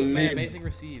 bro? Yeah, Holy. man, amazing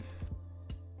receive.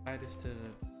 Add this to the...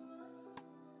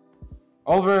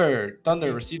 Over.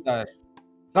 Thunder, receive that.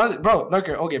 Thunder, bro,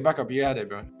 Lurker, okay, back up. You had it,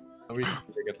 bro. No reason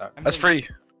to get that. That's free.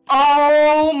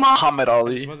 Oh my. Muhammad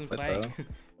Ali. Wasn't playing.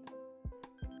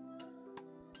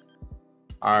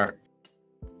 Alright.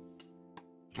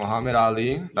 Muhammad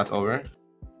Ali, that's over.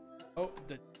 Oh,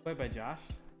 the play by Josh.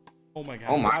 Oh my God.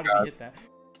 Oh my How did God. he hit that?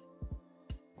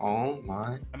 Oh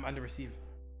my. I'm under receive.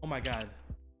 Oh my God.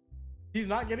 He's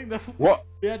not getting the... What?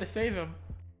 We had to save him.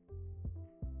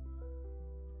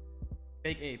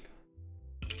 Fake ape.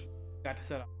 Got to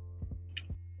set up.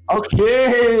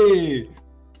 Okay.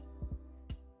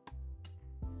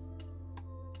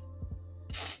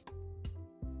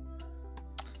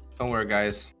 Don't worry,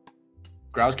 guys.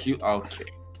 Grouse cute. Okay.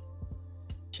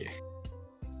 Okay.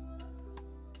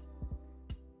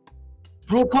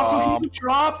 Bro, Papa, you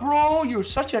drop, bro. You're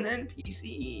such an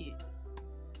NPC.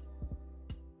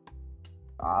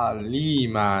 Ali,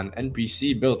 man.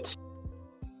 NPC built.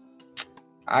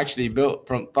 Actually built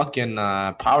from fucking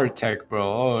power tech, bro.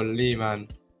 Holy, man.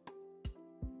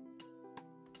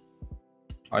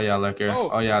 Oh yeah, Lurker.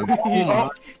 Oh yeah.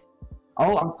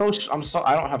 Oh, I'm so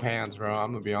I don't have hands, bro.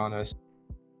 I'm gonna be honest.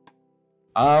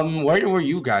 Where were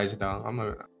you guys though? I'm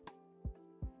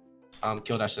gonna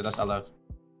kill that shit. That's I love.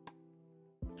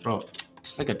 Bro,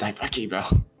 it's like a Daibaki, bro.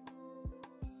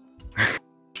 I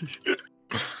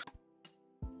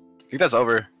think that's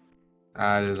over.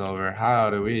 That is over. How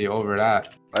do we over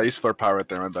that? I used 4 power right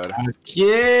there, my bad.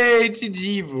 Okay,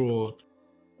 GG, bro.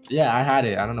 Yeah, I had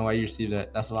it. I don't know why you received it.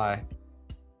 That's why.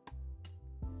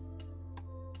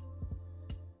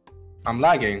 I'm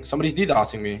lagging. Somebody's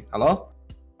DDoSing me. Hello?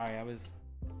 Alright, I was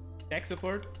tech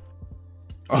support.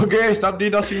 Okay, stop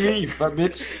DDoSing me, you fat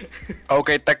bitch.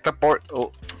 Okay, tech support.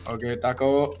 Oh. Okay,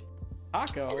 Taco.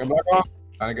 Taco. Okay, Taco.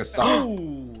 Trying to get some.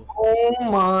 Oh.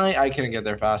 Oh my! I couldn't get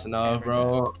there fast enough,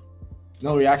 bro.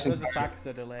 No reaction. There's a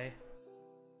Sakusa delay.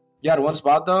 You had one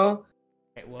spot though.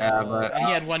 Okay, well, Yeah, but and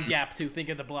he had one gap too. Think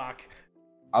of the block.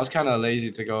 I was kind of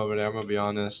lazy to go over there. I'm gonna be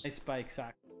honest. Nice spike,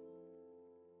 Sak.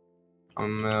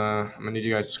 I'm gonna need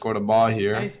you guys to score the ball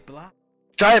here. Nice block.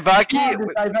 Daibaki.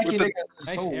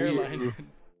 Nice airline.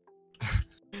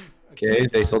 Okay,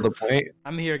 they sold the point.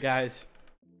 I'm here, guys.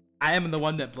 I am the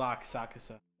one that blocks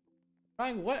Sakusa.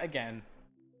 Trying what again?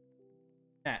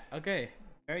 Net. Okay.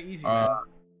 Very easy, man.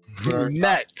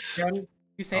 Net.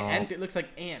 You say ant, it looks like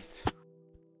ant.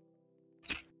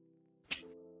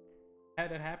 How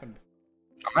that happened?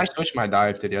 I might switch my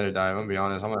dive to the other dive. I'm gonna be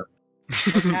honest. I'm gonna.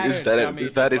 Is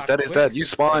that? You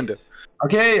spawned.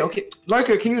 Okay.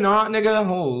 Lurker, can you not, nigga?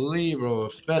 Holy, bro.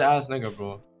 Sped ass nigga,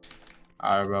 bro.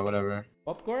 Alright, bro. Whatever.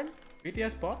 Popcorn?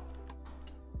 BTS pop?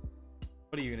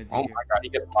 What are you gonna do? Oh here? my god, he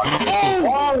gets blocked.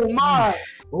 Oh my!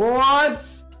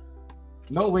 What?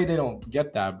 No way they don't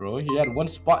get that, bro. He had one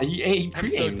spot. He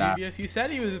pre-aimed that. Devious. He said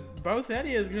he was. Bro said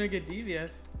he was gonna get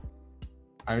devious.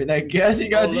 I mean, I guess he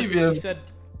got Look, devious. he said.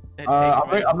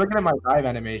 I'm looking at my dive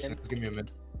animation. Give me a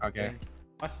minute. Okay.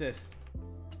 Watch this.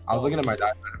 I was looking at my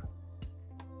dive.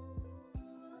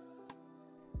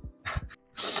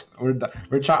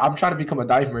 I'm trying to become a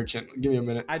dive merchant. Give me a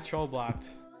minute. I troll blocked.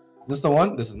 Is this the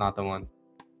one? This is not the one.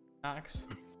 Max.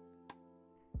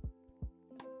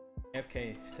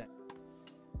 AFK set.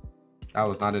 That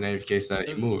was not an AFK set.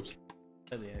 He moved.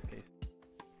 Really AFK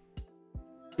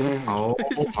set. Oh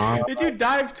my. Did you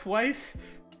dive twice?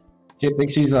 Kid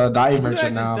thinks she's a dive Who did I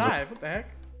merchant just now. dive? What the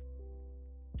heck?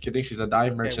 Kid thinks she's a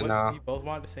dive merchant now. You both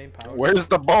want the same power. Where's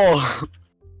the ball?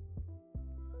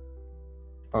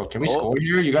 Oh, can we score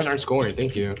here? You guys aren't scoring.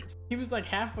 Thank you. He was like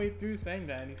halfway through saying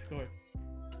that and he scored.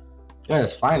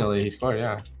 Yes, finally he scored.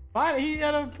 Yeah. Fine, he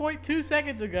had a point 2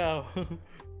 seconds ago.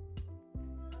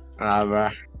 Bro.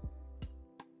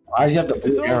 Why does he have the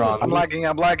blue air on? I'm lagging.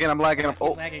 I'm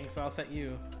Oh, lagging, so I'll set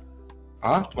you.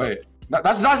 Huh? Wait.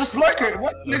 That's not just Lurker.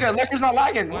 What? Nigga, Lurker's not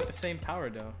lagging. You want the same power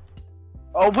though.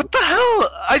 oh, what the hell?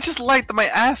 I just lighted my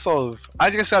ass off. I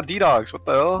just got D-Dogs. What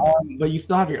the hell? But you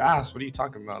still have your ass. What are you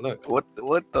talking about? Look. What the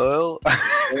hell?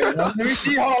 Let me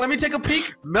see. Hold on. Let me take a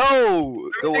peek. No.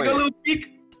 Go Take a away. little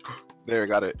peek. There,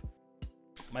 got it.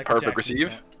 Michael Perfect Jackson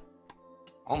receive. set.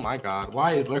 Oh my god.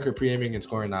 Why is Lurker pre-aiming and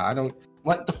scoring that? I don't.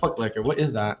 What the fuck, Lurker? What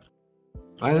is that?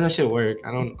 Why does that shit work?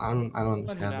 I don't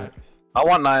understand it. I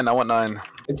want 9.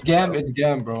 It's Gam,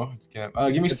 bro. It's Gam.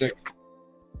 Give me 6.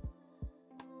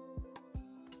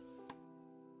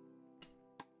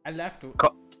 I left.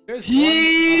 There's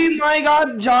My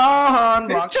god, John!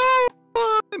 Johan!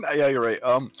 Yeah, you're right.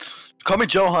 Call me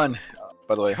Johan,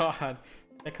 by the way. John.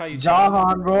 I call you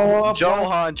Johan, bro.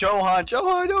 Johan. Oh,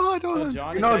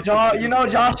 John You know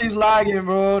Josh is lagging,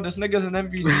 bro. This nigga's an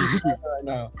NPC right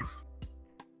now.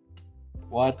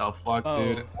 What the fuck,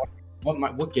 dude?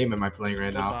 What game am I playing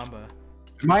right now?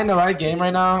 Am I in the right game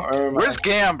right now? Or Where's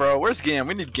Gam, bro? Where's Gam?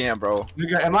 We need Gam, bro.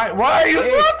 Nigga, am I? Why are you?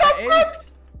 What the fuck?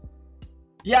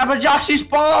 Yeah, but Josh, he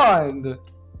spawned.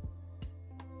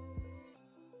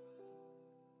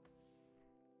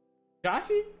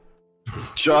 Joshy?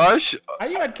 Josh? Are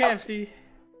you at KFC?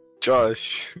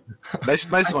 Josh.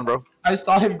 Nice one, bro. I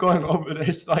saw him going over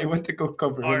there, so I went to go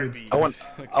cover him. Arby's. I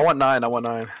want 9.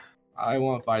 I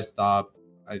want 5 stop.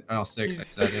 I know 6. I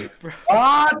said it. Bro.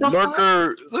 What the fuck?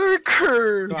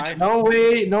 Lurker. No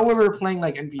way we're playing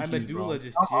like NPCs, My medulla bro.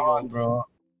 just Come on, jiggled. bro.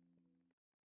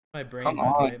 My brain. Come My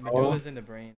on, bro. medulla's in the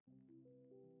brain.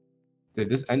 Dude,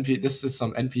 this is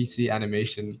some NPC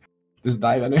animation. This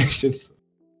dive animation.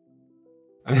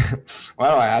 Why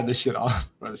do I have this shit on,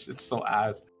 bro? This shit's so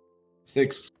ass.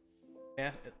 6.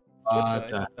 Yeah. It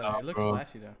looks bro.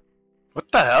 flashy though. What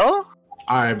the hell?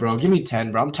 Alright, bro. Give me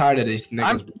 10, bro. I'm tired of these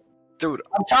niggas. Dude,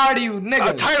 I'm tired of you, niggas.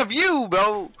 I'm tired of you,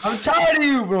 bro. I'm tired of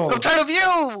you, bro. I'm tired of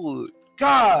you.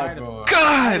 God, bro.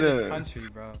 Tired of this God. country,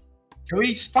 bro. Can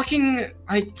we fucking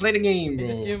like play the game, Can bro?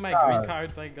 you just give me my God. green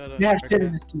cards so I can go to Yeah, Africa? shit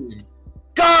in this team.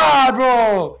 God,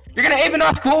 bro. You're gonna aim and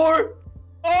not score?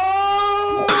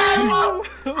 Oh!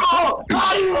 Bro, how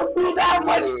do you do that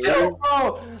much still,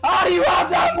 bro? How do you have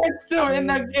that much still in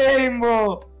the game,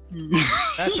 bro?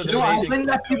 That's an No, I amazing think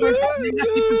clip.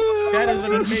 That is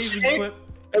an amazing clip.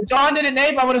 If John didn't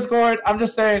aim, I would have scored. I'm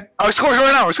just saying. We're scoring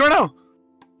right now.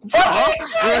 Fuck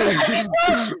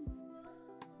it!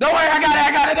 Don't worry, I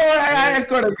got it. Don't worry, I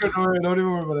scored. Don't worry, don't even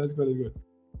worry about it. I scored.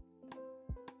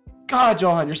 God,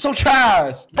 Johan, you're so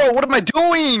trash. Bro, what am I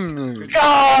doing?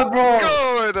 God, bro.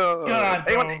 God. God,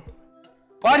 Hey, bro.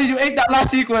 Why did you ape that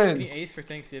last sequence? Any ace for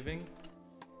Thanksgiving?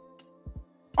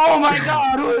 Oh my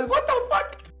God, what the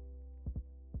fuck?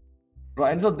 Bro,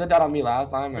 Enzo did that on me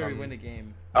last time. Where we win the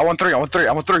game. I want 3.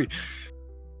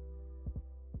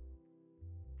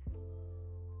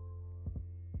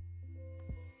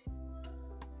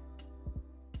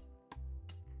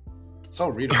 So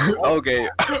readable. Okay.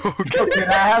 Okay,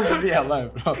 that has to be a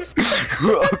left, bro.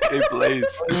 Okay,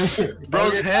 Blaze.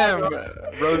 Bro's him.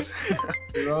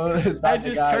 Bro, I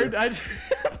just heard.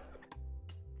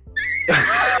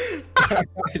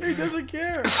 He doesn't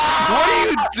care. What are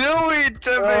you doing to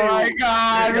me? Oh my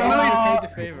God, You're bro. really paid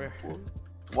the favor.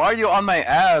 Why are you on my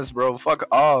ass, bro? Fuck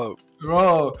up.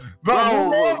 Bro, move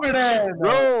over there,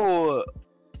 Bro.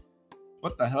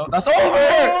 What the hell? That's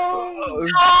over!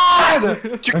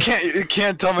 God! You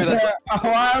can't tell me that.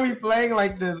 Why are we playing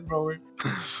like this, bro?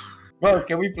 Bro,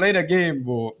 can we play the game,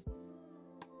 bro?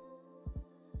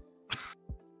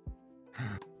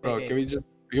 Bro, can we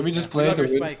just play Love the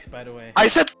your win? spikes, by the way. I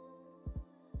said.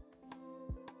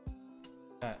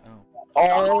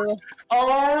 Oh.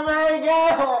 Oh my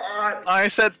god! I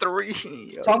said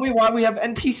 3. Tell me why we have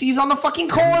NPCs on the fucking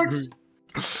courts?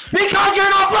 Because you're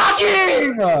not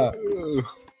blocking!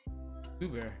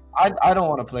 Uber. I don't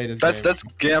want to play this game. That's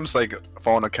Gam's like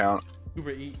phone account.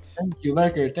 Uber Eats. Thank you,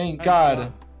 Lurker. Thank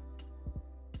God.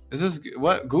 Is this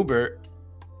what Goober?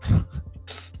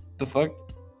 The fuck?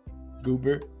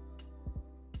 Goober?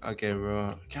 Okay,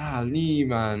 bro. Golly,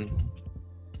 man.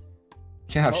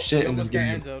 Can't have shit in this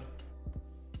game.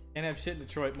 Can't have shit in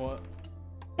Detroit more.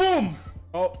 Boom!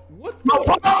 Oh, what? No,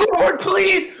 Lord,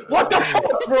 please! What the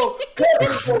fuck, bro?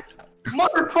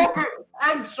 Motherfucker!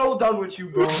 I'm so done with you,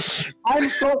 bro.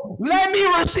 Let me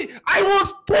receive. I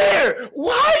was there.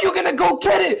 Why are you gonna go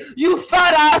get it? You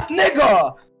fat ass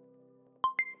nigga.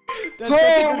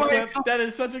 That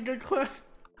is such a good clip.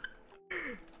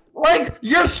 Like,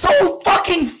 you're so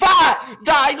fucking fat.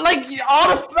 Like, all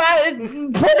the fat.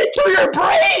 Put it to your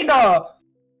brain.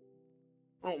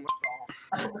 Oh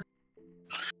my god.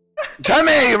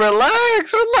 Timmy,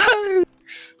 relax.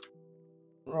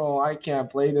 Bro, I can't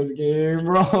play this game,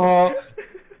 bro.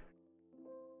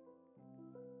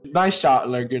 Nice shot,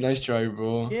 Lurker. Nice try,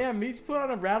 bro. Yeah, Meech put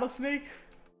on a rattlesnake.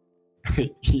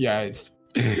 Yes.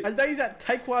 I thought he's at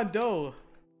Taekwondo.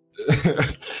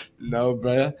 No,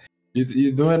 bro.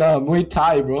 He's doing Muay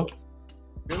Thai, bro.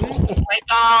 Really? Oh my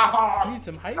god. I need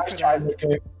some height Nice for try, that.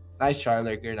 Lurker. Nice try,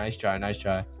 Lurker. Nice try. Nice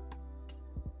try.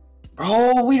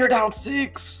 Bro, we are down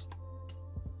 6.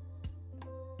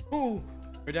 Ooh.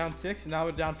 We're down 6, and now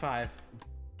we're down 5.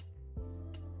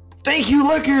 Thank you,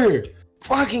 Lurker.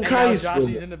 Fucking And Christ. now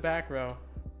Joshy's in the back row.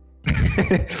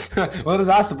 What is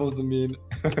that supposed to mean?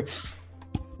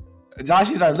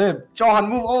 Joshy's our lip. Johan,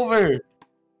 move over.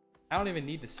 I don't even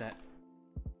need to set.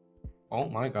 Oh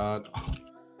my god.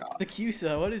 The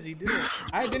Cusa, what is he doing?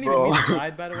 I didn't even Bro. mean to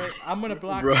slide, by the way. I'm gonna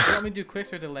block. Bro. You want me to do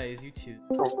quicks or delays? You choose.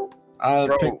 Bro.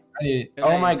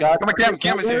 Oh my god. Come on,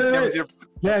 Cam is here. Cam is here.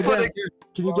 Yeah, Put yeah. it,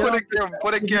 Can you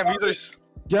put it, Cam. He's our.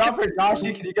 get off for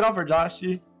Joshy? Can you get off for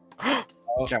Joshy?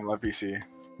 Cam left PC.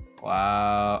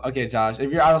 Wow. Okay, Josh.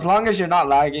 If you're as long as you're not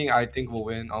lagging, I think we'll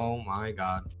win. Oh my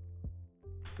god.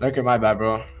 Lurker, my bad,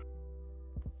 bro.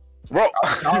 Bro.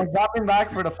 I was dropping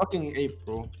back for the fucking ape,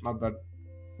 bro. My bad.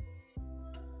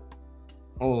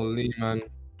 Holy man.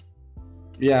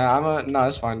 Yeah, no,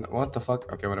 it's fine. What the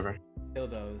fuck? Okay, whatever.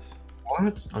 Dildos.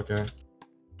 What? Okay.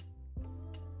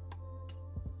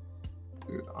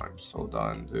 Dude, I'm so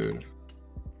done, dude.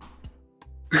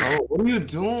 Oh, what are you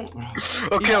doing?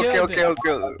 Okay.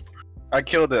 I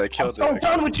killed it. I'm so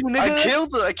done with you,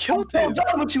 nigga. I killed I'm so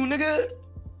done with you, nigga.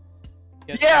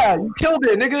 Yeah, you killed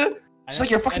it, nigga. It's like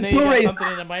you're fucking I know you got Blu-ray. something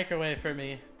in the microwave for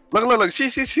me. Look. See.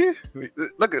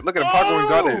 Look at him. Parker, we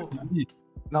got it.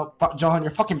 No, Johan,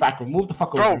 you're fucking backward. Move the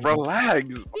fuck Bro, over. relax.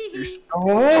 You're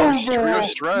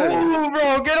stressed. Move,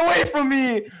 bro. Get away from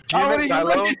me. I miss already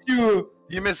Silo? look at you.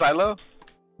 You miss Silo?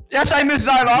 Yes, I miss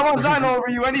Zylo. I want Zylo over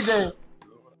you any day.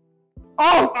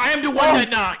 Oh, I am the one that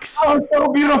knocks. oh, so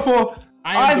beautiful.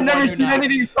 I am I've the never one who seen knocks.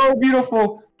 anything so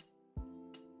beautiful.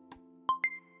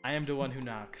 I am the one who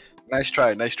knocks. Nice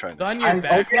try. On your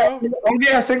back row?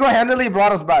 Okay, single-handedly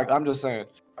brought us back. I'm just saying.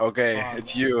 Okay,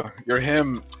 it's you. You're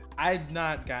him. I'm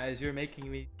not, guys. You're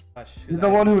making me hush. He's the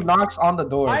one who knocks on the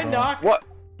door. I bro. knock. What?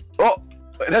 Oh,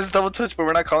 that's double touch, but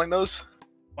we're not calling those.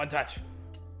 One touch.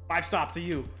 5 stop to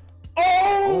you.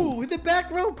 Oh, the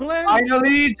back row play.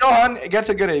 Finally, Johan gets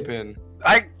a good ape in.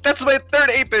 That's my 3rd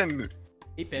ape in.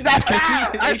 That's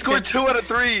I scored 2 out of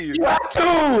 3. You have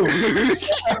 2.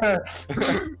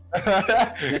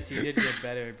 Yes, you did get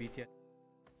better, BTS.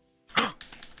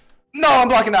 No, I'm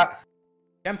blocking that.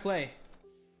 Can play.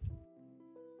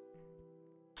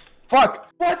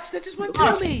 Fuck. What? That just went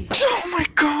through me. Oh my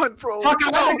god, bro. Fuck.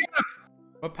 No.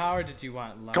 What power did you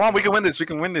want? Come on, we can win this. We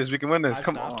can win this. Five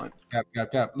Come stop. on.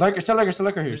 Cap. Lurker, still lurker here.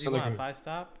 What did Still you want? lurker. 5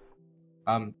 stop?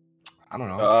 I don't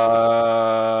know.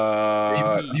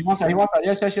 He wants that.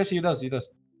 Yes, he does.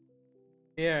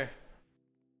 Here.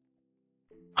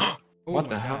 Oh What my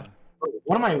the hell? God.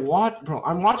 What am I watching, bro?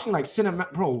 I'm watching like cinema,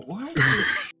 bro. What?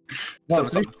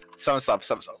 Stop.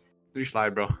 3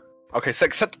 slide, bro. Okay,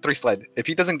 set the 3 slide. If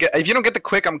you don't get the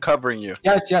quick, I'm covering you.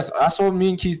 Yes. That's what me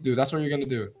and Keith do. That's what you're gonna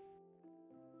do.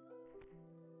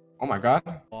 Oh my god.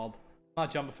 Bald. I'm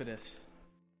not jumping for this.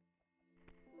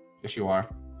 Yes, you are.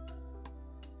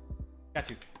 Got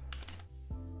you.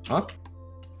 Huh?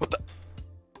 What the?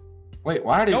 Wait,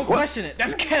 why are they? Don't question it.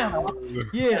 That's Cam.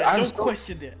 Yeah, don't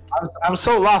question it. I'm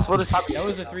so lost. What is happening? That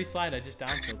was a 3-slide. I just down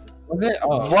tilted. Was it?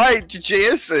 Oh. Why did you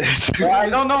JS it? Yeah, I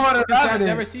don't know what is The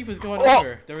happening. receive was going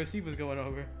over. The receive was going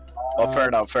over. Oh, fair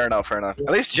enough.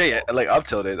 At least J like up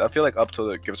tilted. I feel like up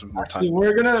tilted gives him more Actually, time.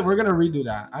 we're gonna redo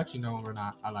that. Actually, no, we're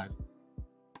not. I lied.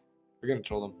 We're gonna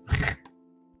troll them.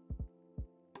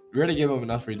 We already gave him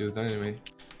enough redos, anyway.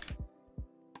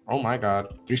 Oh my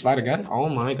god. 3-slide again? Oh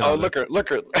my god. Oh, look.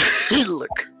 Look.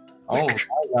 Oh my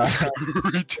god.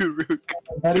 Redo Rook.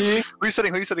 Ready? Who you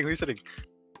setting?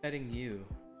 Setting you.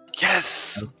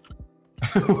 Yes!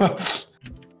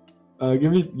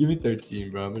 Give me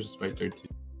 13, bro. I'm gonna just play 13.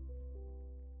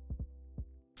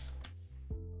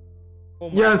 Oh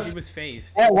my, Yes! he was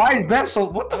phased. Oh, why is Bam so?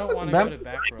 What the I don't fuck? want to go to Bam?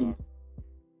 back row.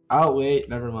 Oh wait,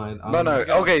 never mind. No.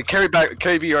 Okay, carry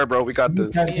VR, bro. We got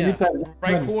this. Yeah.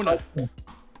 Right corner.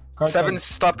 7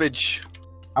 stoppage.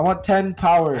 I want 10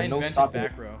 power. I No invented stopping.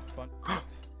 back row. Fun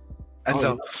fact.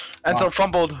 Enzo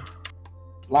fumbled.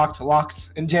 Locked.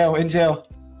 In jail.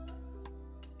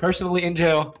 Personally in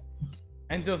jail.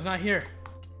 Enzo's not here.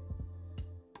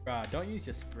 Bro, don't use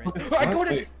your sprint. I go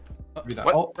to.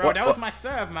 What? Oh, Bro, that was my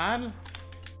serve, man.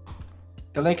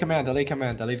 delay command. Don't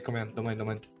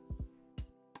mind.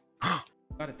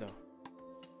 Got it though.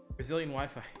 Brazilian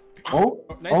Wi-Fi. Oh,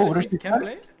 Nice what is receive. the Can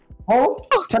play? Oh,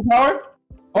 10 power.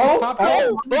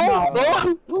 Oh, No.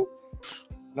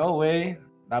 no way.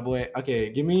 That boy. Okay,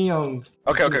 give me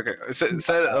Okay. Said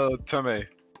Tome.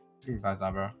 Give me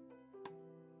 5-star, bro.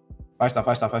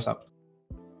 5-star.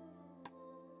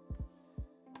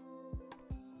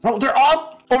 Bro, they're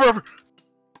all Over.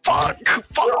 Fuck.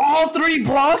 they're all 3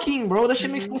 blocking, bro. That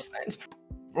shit makes no sense,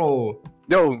 bro.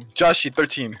 Yo, Joshy,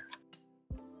 13.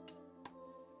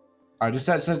 Alright, just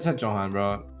set Johan,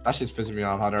 bro. That shit's pissing me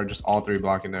off how they're just all 3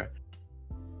 blocking there.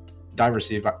 Dive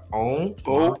receive. Oh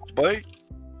Boy.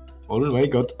 my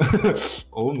god.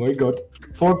 Oh my god.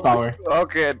 4 power.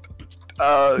 Okay.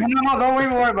 No, don't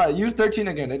even worry about it. Use 13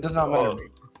 again. It does not matter. Oh.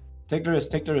 Take the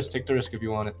risk if you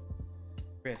want it.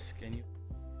 Risk, and you.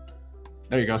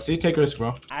 There you go. See, take risk,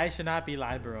 bro. I should not be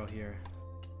libero here.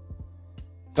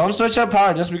 Don't switch up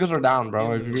power just because we're down,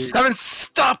 bro. If you 7,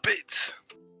 stop it.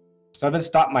 7,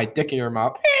 stop my dick in your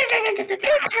mouth.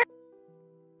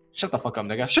 Shut the fuck up,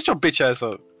 nigga. Shut your bitch ass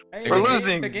up. Hey, We're the game-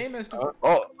 losing. The game is. Oh.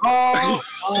 Oh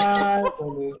my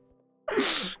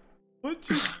goodness.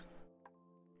 What?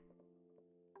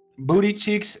 Booty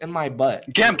cheeks in my butt.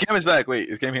 Gam is back. Wait,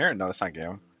 is Gam here? No, it's not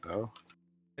Gam. Oh.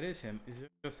 It is him. Is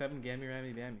 07 Gammy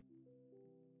Rammy Bammy?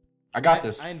 I got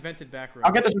this. I invented back row.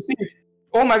 I'll get this receive.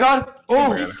 Oh my god.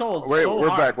 Oh. He sold Wait, so we're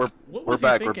hard. back. What We're was he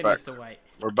back. thinking, We're back. Mr. White?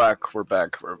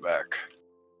 We're back.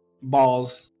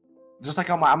 Balls. Just like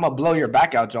I'm gonna blow your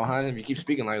back out, Johan, if you keep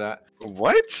speaking like that.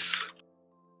 What?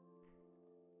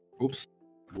 Oops.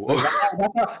 Whoa.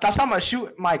 That's how I'm gonna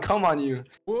shoot my cum on you.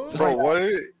 Whoa. Just Bro, like what?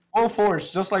 Full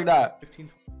force, just like that.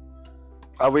 15.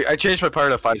 Wait, I changed my power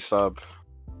to 5 sub.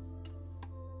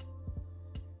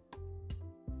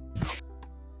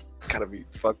 Gotta be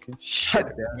fucking shit.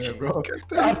 Damn it, bro. Get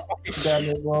that. God fucking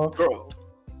damn it, bro. Bro,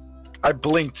 I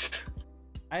blinked.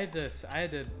 I had to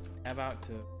tab out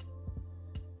to.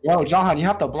 Yo, Johan, you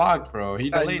have to block, bro.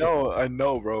 He I delayed.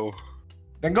 know, bro.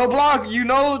 Then go block. You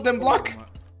know, then block.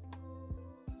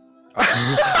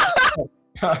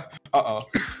 Uh-oh.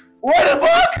 What a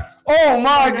block! Oh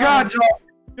my god, Johan.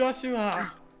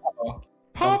 Joshua. Uh-oh.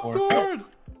 Popcorn.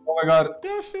 Oh my god.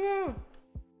 Joshua.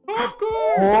 Popcorn.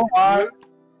 Oh my.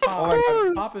 Oh my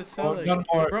God. Pop is selling. Done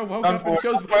for it. Bro, Done welcome for to it.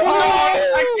 shows.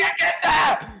 Oh, I can't get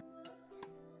that!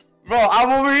 Bro, I'm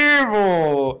over here,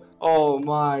 bro. Oh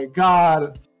my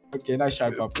god. Okay, nice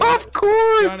try, Pop. You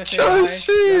Popcorn! wanna say bye? You wanna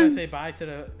Joshi! say bye to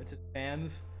the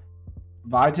fans?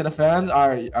 Bye to the fans.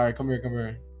 Alright, come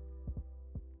here.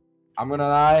 I'm gonna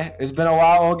lie. It's been a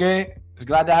while, okay? It's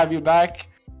glad to have you back.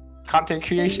 Content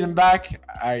creation back.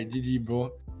 Alright, GG,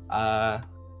 bro.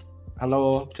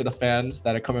 Hello to the fans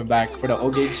that are coming back for the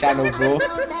OG channel, bro.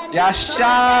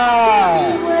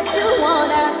 Yasha! What you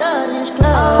want after this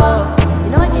club?